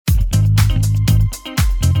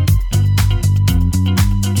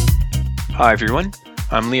Hi, everyone.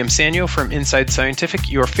 I'm Liam Sanyo from Inside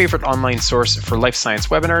Scientific, your favorite online source for life science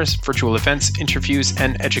webinars, virtual events, interviews,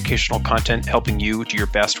 and educational content helping you do your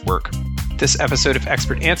best work. This episode of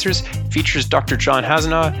Expert Answers features Dr. John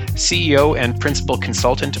Hasanaugh, CEO and Principal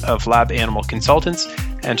Consultant of Lab Animal Consultants,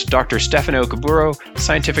 and Dr. Stefano Gaburo,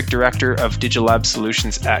 Scientific Director of Digilab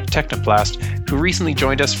Solutions at Technoplast, who recently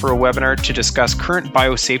joined us for a webinar to discuss current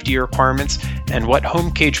biosafety requirements and what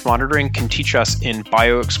home cage monitoring can teach us in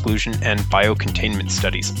bioexclusion and biocontainment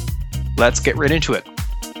studies. Let's get right into it.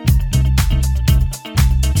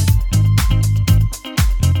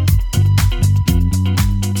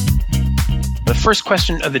 The first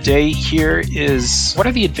question of the day here is, what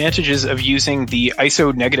are the advantages of using the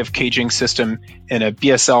ISO negative caging system in a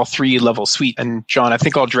BSL 3 level suite? And John, I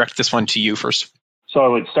think I'll direct this one to you first. So I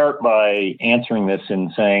would start by answering this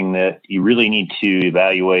and saying that you really need to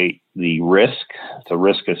evaluate the risk. It's a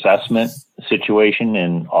risk assessment situation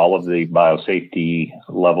in all of the biosafety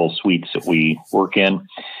level suites that we work in.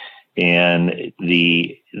 And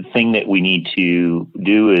the thing that we need to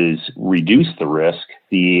do is reduce the risk.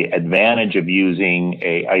 The advantage of using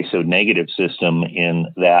a ISO negative system in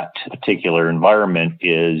that particular environment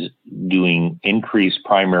is doing increased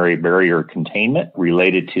primary barrier containment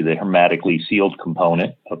related to the hermetically sealed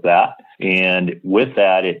component of that. And with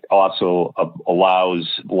that, it also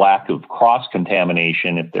allows lack of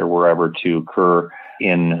cross-contamination if there were ever to occur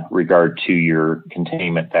in regard to your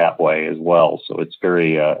containment that way as well. So it's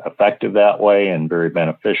very effective that way and very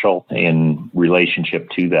beneficial in relationship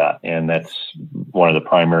to that. And that's one of the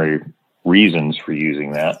primary reasons for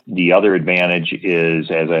using that. The other advantage is,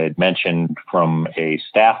 as I had mentioned, from a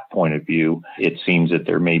staff point of view, it seems that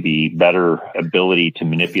there may be better ability to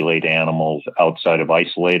manipulate animals outside of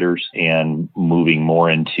isolators and moving more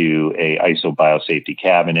into a ISO biosafety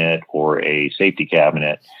cabinet or a safety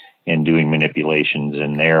cabinet and doing manipulations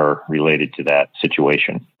in there related to that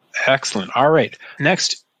situation. Excellent. All right.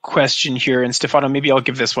 Next question here, and Stefano, maybe I'll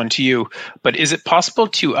give this one to you, but is it possible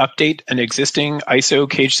to update an existing ISO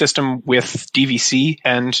cage system with DVC?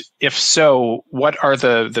 And if so, what are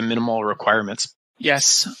the minimal requirements?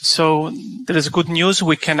 Yes. So there is good news.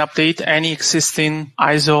 We can update any existing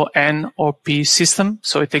ISO N or P system.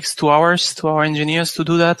 So it takes 2 hours to our engineers to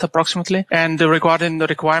do that approximately. And regarding the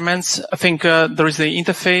requirements, I think there is the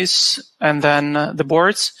interface and then the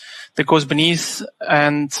boards that goes beneath.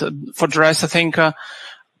 And for the rest, I think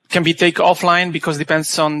can be taken offline because it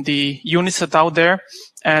depends on the units that are out there.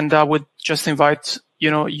 And I would just invite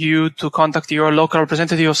you to contact your local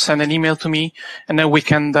representative or send an email to me, and then we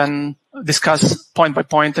can then discuss point by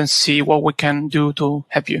point and see what we can do to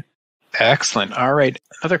help you. Excellent. All right.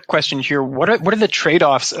 Another question here. What are the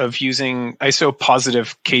trade-offs of using ISO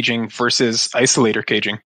positive caging versus isolator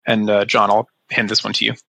caging? And John, I'll hand this one to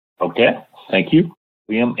you. Okay. Thank you,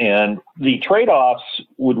 Liam. And the trade-offs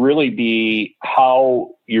would really be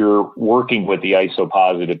how you're working with the ISO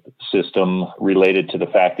positive system related to the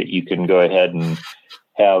fact that you can go ahead and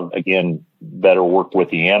have, again, better work with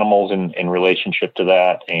the animals in relationship to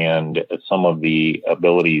that and some of the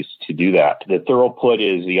abilities to do that. The throughput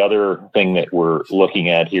is the other thing that we're looking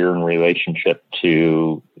at here in relationship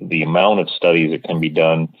to the amount of studies that can be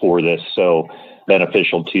done for this. So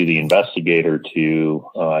beneficial to the investigator to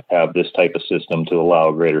have this type of system to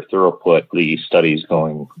allow greater throughput, the studies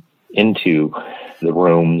going into the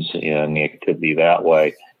rooms and the activity that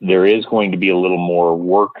way. There is going to be a little more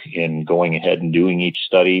work in going ahead and doing each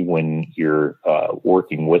study when you're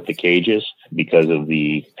working with the cages because of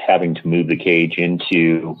the having to move the cage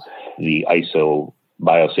into the ISO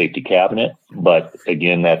biosafety cabinet. But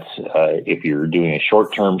again, that's if you're doing a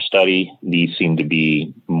short-term study, these seem to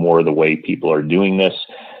be more the way people are doing this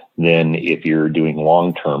than if you're doing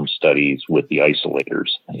long-term studies with the isolators.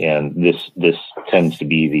 And this tends to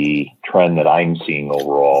be the trend that I'm seeing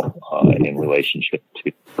overall in relationship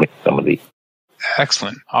to some of the.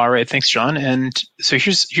 Excellent. All right. Thanks, John. And so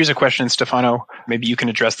here's a question, Stefano. Maybe you can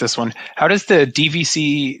address this one. How does the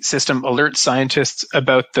DVC system alert scientists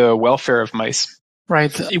about the welfare of mice?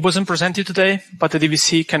 Right. It wasn't presented today, but the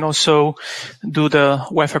DVC can also do the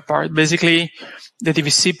welfare part. Basically, the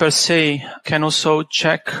DVC per se can also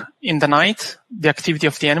check in the night the activity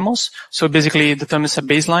of the animals. So basically it determines a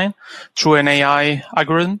baseline through an AI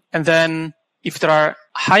algorithm. And then if there are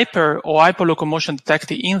hyper or hyperlocomotion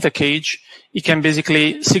detected in the cage, it can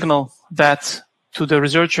basically signal that to the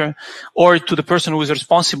researcher or to the person who is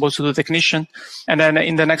responsible, to the technician. And then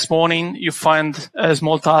in the next morning, you find a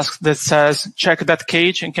small task that says, check that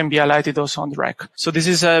cage, and can be highlighted also on the rack. So this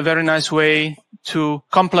is a very nice way to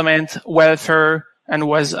complement welfare and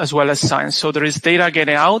as well as science. So there is data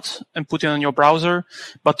getting out and putting on your browser,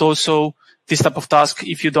 but also this type of task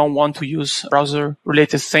if you don't want to use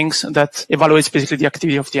browser-related things that evaluates basically the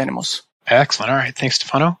activity of the animals. Excellent. All right. Thanks,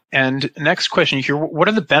 Stefano. And next question here. What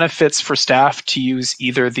are the benefits for staff to use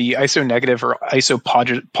either the ISO negative or ISO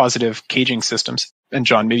positive caging systems? And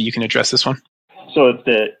John, maybe you can address this one. So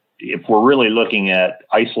if we're really looking at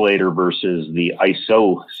isolator versus the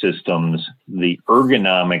ISO systems, the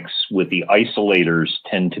ergonomics with the isolators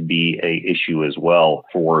tend to be an issue as well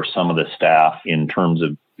for some of the staff in terms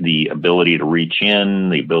of the ability to reach in,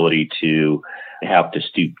 the ability to have to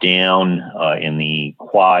stoop down in the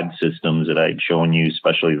quad systems that I'd shown you,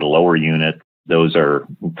 especially the lower unit. Those are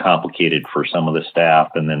complicated for some of the staff,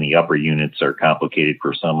 and then the upper units are complicated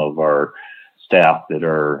for some of our staff that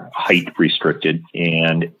are height restricted,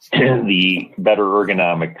 and the better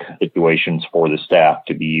ergonomic situations for the staff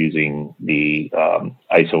to be using the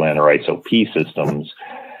ISO-N or ISO-P systems.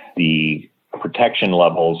 The protection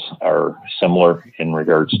levels are similar in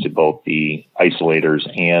regards to both the isolators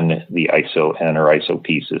and the ISO-N or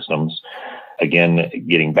ISO-P systems. Again,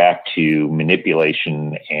 getting back to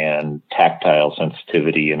manipulation and tactile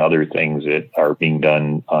sensitivity and other things that are being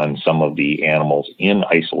done on some of the animals in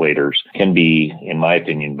isolators can be, in my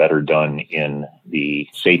opinion, better done in the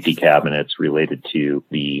safety cabinets related to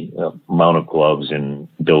the amount of gloves and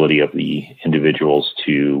ability of the individuals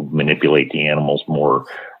to manipulate the animals more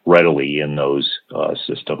readily in those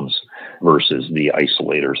systems versus the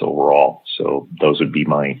isolators overall. So those would be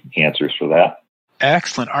my answers for that.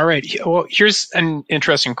 Excellent. All right. Well, here's an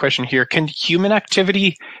interesting question here. Can human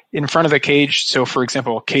activity in front of the cage, so for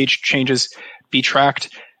example, cage changes, be tracked?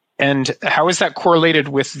 And how is that correlated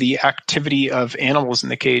with the activity of animals in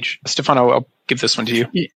the cage? Stefano, I'll give this one to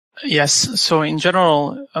you. Yes. So in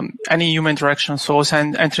general, any human interaction, so also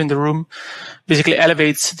entering the room, basically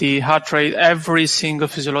elevates the heart rate, every single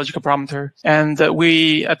physiological parameter. And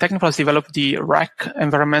we at Techniplas developed the RAC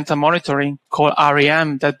environmental monitoring called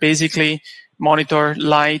REM that basically monitor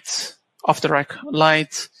light of the rack,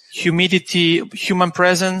 light, humidity, human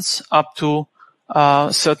presence up to a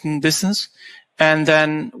certain distance. And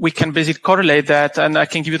then we can basically correlate that. And I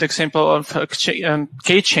can give you the example of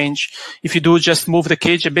cage change. If you do just move the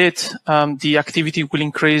cage a bit, the activity will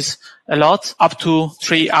increase a lot, up to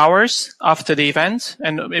 3 hours after the event,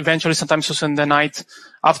 and eventually sometimes also in the night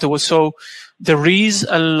afterwards. So there is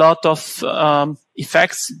a lot of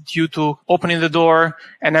effects due to opening the door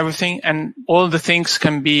and everything, and all the things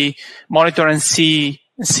can be monitored and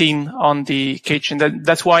seen on the cage. And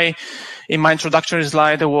that's why in my introductory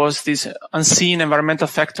slide there was this unseen environmental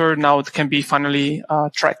factor. Now it can be finally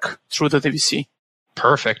tracked through the DVC.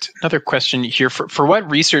 Perfect. Another question here. For what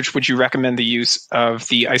research would you recommend the use of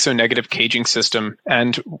the ISO-negative caging system,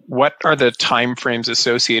 and what are the time frames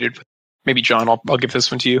associated with? Maybe John, I'll give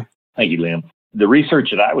this one to you. Thank you, Liam. The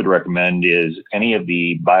research that I would recommend is any of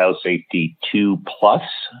the Biosafety 2+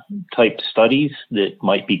 type studies that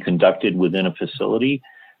might be conducted within a facility,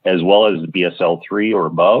 as well as the BSL-3 or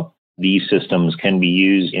above. These systems can be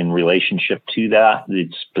used in relationship to that.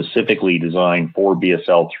 It's specifically designed for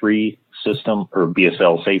BSL-3 system or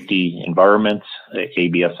BSL safety environments,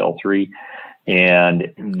 ABSL-3.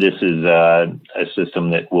 And this is a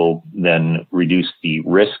system that will then reduce the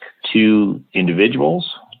risk to individuals,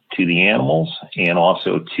 to the animals, and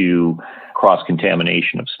also to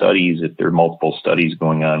cross-contamination of studies if there are multiple studies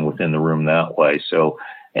going on within the room that way. So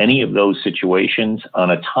any of those situations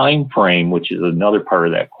on a time frame, which is another part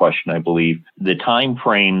of that question, I believe, the time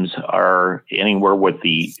frames are anywhere with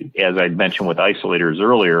as I mentioned with isolators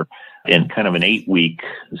earlier, in kind of an 8-week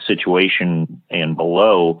situation and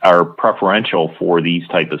below are preferential for these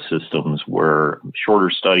type of systems, where shorter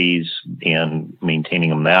studies and maintaining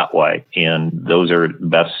them that way. And those are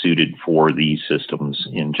best suited for these systems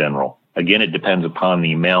in general. Again, it depends upon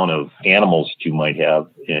the amount of animals that you might have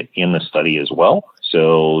in the study as well.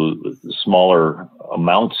 So smaller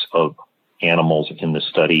amounts of animals in the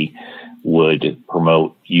study would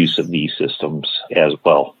promote use of these systems as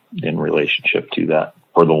well in relationship to that.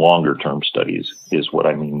 For the longer term studies is what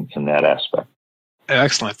I mean in that aspect.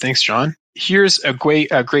 Excellent. Thanks, John. Here's a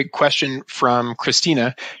great question from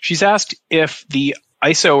Christina. She's asked if the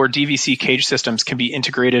ISO or DVC cage systems can be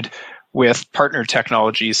integrated with partner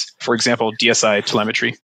technologies, for example, DSI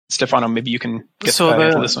telemetry. Stefano, maybe you can get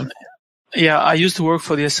into this one. Yeah, I used to work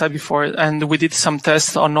for DSI before, and we did some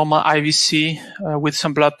tests on normal IVC with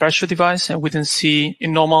some blood pressure device, and we didn't see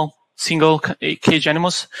in normal single cage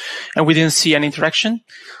animals, and we didn't see any interaction.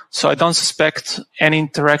 So I don't suspect any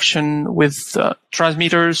interaction with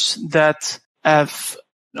transmitters that have,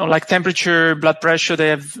 like temperature, blood pressure, they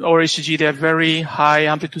have, or ECG, they have very high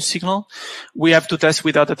amplitude signal. We have to test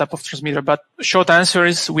with other type of transmitter. But short answer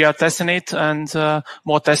is we are testing it, and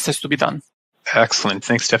more tests has to be done. Excellent.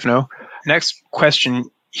 Thanks, Stefano. Next question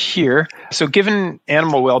here. So given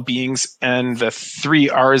animal well-beings and the 3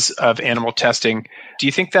 R's of animal testing, do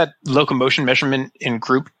you think that locomotion measurement in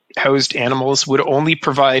group-housed animals would only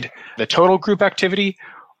provide the total group activity,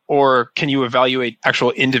 or can you evaluate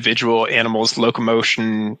actual individual animals'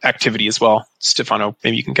 locomotion activity as well? Stefano,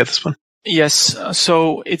 maybe you can get this one. Yes.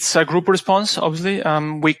 So it's a group response, obviously.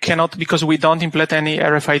 We cannot, because we don't implement any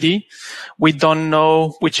RFID, we don't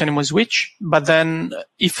know which animal is which. But then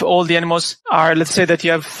if all the animals are, let's say that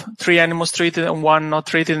you have 3 animals treated and 1 not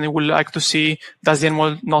treated, and you would like to see, does the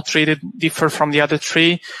animal not treated differ from the other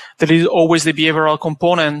 3? There is always the behavioral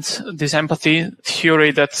component, this empathy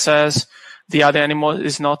theory that says the other animal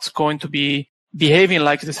is not going to be behaving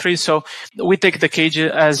like the 3. So we take the cage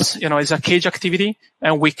as, as a cage activity,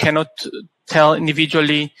 and we cannot tell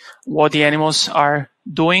individually what the animals are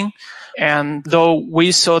doing. And though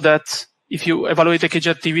we saw that if you evaluate the cage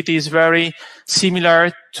activity is very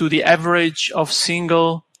similar to the average of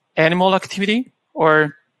single animal activity,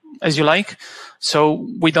 or as you like. So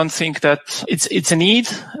we don't think that it's a need,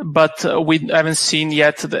 but we haven't seen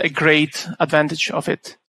yet a great advantage of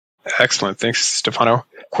it. Excellent. Thanks, Stefano.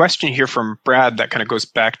 Question here from Brad that kind of goes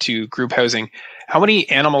back to group housing. How many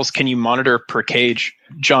animals can you monitor per cage?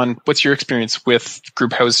 John, what's your experience with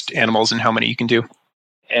group housed animals and how many you can do?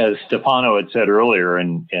 As Stefano had said earlier,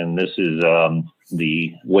 and this is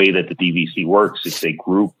the way that the DVC works, it's a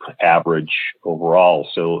group average overall.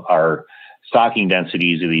 So our stocking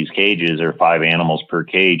densities of these cages are 5 animals per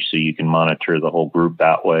cage, so you can monitor the whole group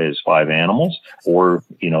that way as 5 animals. Or,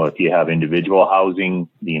 if you have individual housing,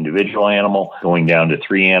 the individual animal going down to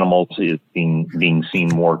 3 animals is being seen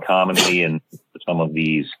more commonly in some of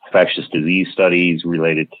these infectious disease studies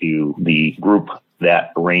related to the group,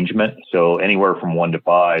 that arrangement. So anywhere from 1 to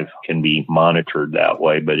 5 can be monitored that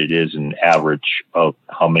way, but it is an average of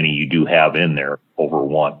how many you do have in there over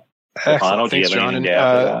 1. Stefano, do you have anything to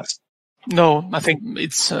add to that? No, I think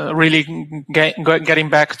it's really getting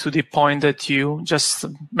back to the point that you just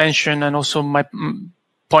mentioned, and also my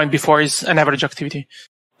point before is an average activity.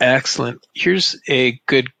 Excellent. Here's a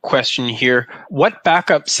good question here. What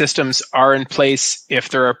backup systems are in place if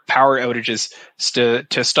there are power outages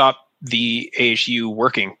to stop the AHU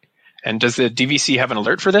working? And does the DVC have an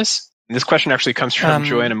alert for this? And this question actually comes from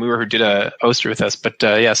Joanna Moore, who did a Oster with us. But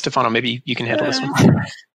Stefano, maybe you can handle this one.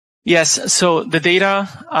 Yes. So the data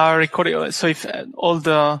are recorded. So if all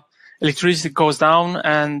the electricity goes down,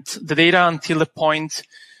 and the data until the point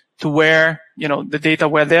to where, the data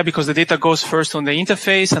were there, because the data goes first on the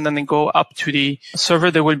interface and then they go up to the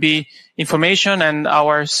server, there will be information, and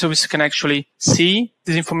our service can actually see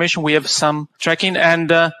this information. We have some tracking,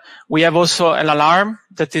 and we have also an alarm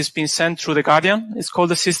that is being sent through the Guardian. It's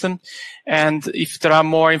called the system. And if there are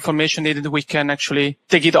more information needed, we can actually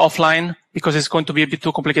take it offline, because it's going to be a bit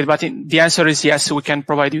too complicated. But the answer is yes, we can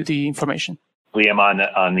provide you the information. Liam,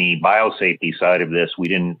 on the biosafety side of this, we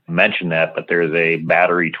didn't mention that, but there's a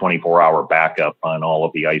battery 24-hour backup on all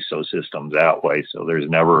of the ISO systems that way. So there's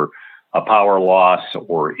never a power loss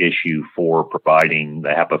or issue for providing the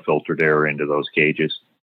HEPA filtered air into those cages.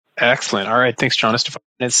 Excellent. All right. Thanks, John.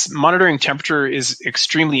 Monitoring temperature is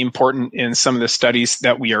extremely important in some of the studies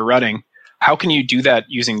that we are running. How can you do that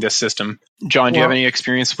using this system? John, do you have any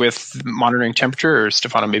experience with monitoring temperature, or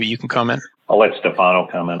Stefano, maybe you can comment? I'll let Stefano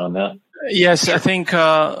comment on that. Yes, I think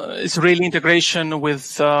it's really integration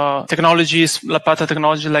with technologies, LaPata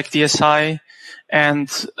technology like DSI,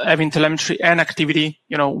 and having telemetry and activity,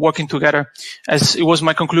 working together. As it was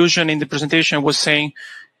my conclusion in the presentation, was saying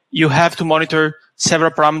you have to monitor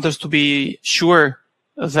several parameters to be sure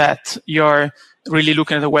that you're really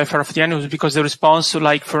looking at the welfare of the animals, because the response,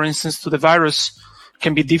 like for instance to the virus,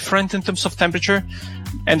 can be different in terms of temperature,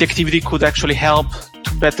 and the activity could actually help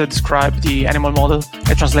to better describe the animal model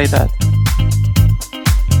and translate that.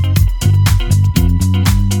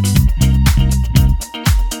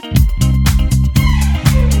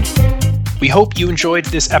 We hope you enjoyed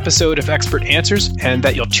this episode of Expert Answers, and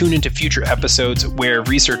that you'll tune into future episodes where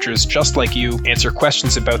researchers just like you answer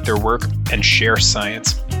questions about their work and share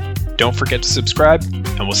science. Don't forget to subscribe,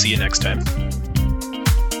 and we'll see you next time.